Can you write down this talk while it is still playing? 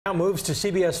Now moves to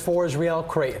CBS 4's Rielle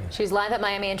Creighton. She's live at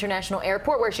Miami International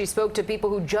Airport, where she spoke to people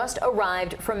who just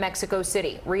arrived from Mexico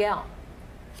City. Rielle.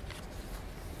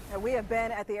 We have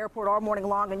been at the airport all morning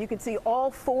long, and you can see all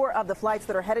 4 of the flights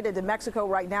that are headed into Mexico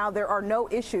right now. There are no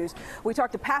issues. We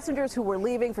talked to passengers who were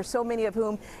leaving, for so many of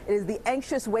whom it is the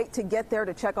anxious wait to get there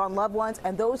to check on loved ones,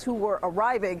 and those who were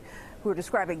arriving who are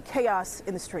describing chaos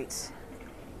in the streets.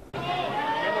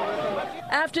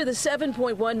 After the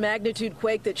 7.1 magnitude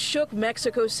quake that shook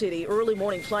Mexico City, early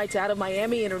morning flights out of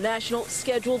Miami International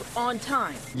scheduled on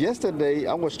time. Yesterday,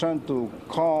 I was trying to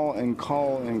call and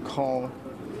call and call.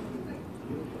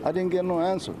 I didn't get no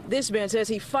answer. This man says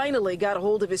he finally got a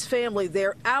hold of his family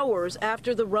there hours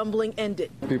after the rumbling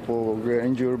ended. People were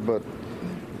injured, but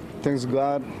thanks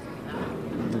God,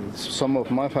 some of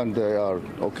my family are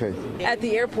okay. At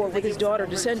the airport with his daughter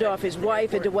to send off his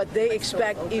wife into what they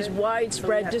expect is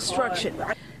widespread destruction.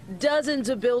 Dozens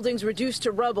of buildings reduced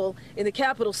to rubble. In the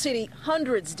capital city,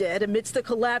 hundreds dead amidst the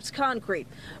collapsed concrete.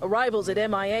 Arrivals at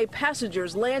MIA,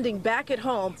 passengers landing back at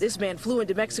home. This man flew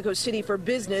into Mexico City for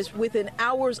business. Within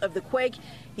hours of the quake,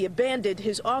 he abandoned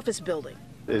his office building.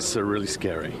 It's really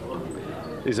scary.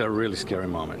 It's a really scary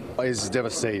moment. It's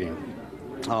devastating.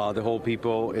 The whole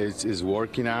people is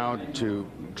working out to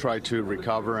try to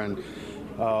recover, and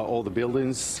all the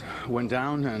buildings went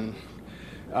down, and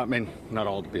I mean, not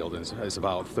all the buildings. It's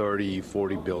about 30,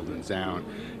 40 buildings down.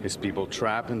 It's people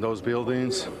trapped in those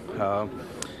buildings.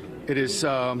 It is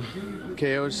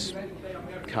chaos,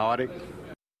 chaotic.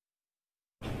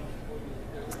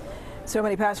 So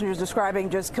many passengers describing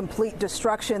just complete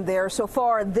destruction there. So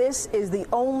far, this is the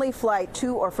only flight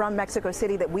to or from Mexico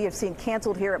City that we have seen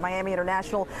canceled here at Miami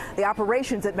International. The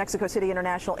operations at Mexico City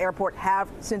International Airport have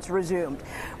since resumed.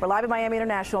 We're live at Miami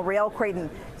International. Rielle Creighton,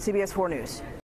 CBS 4 News.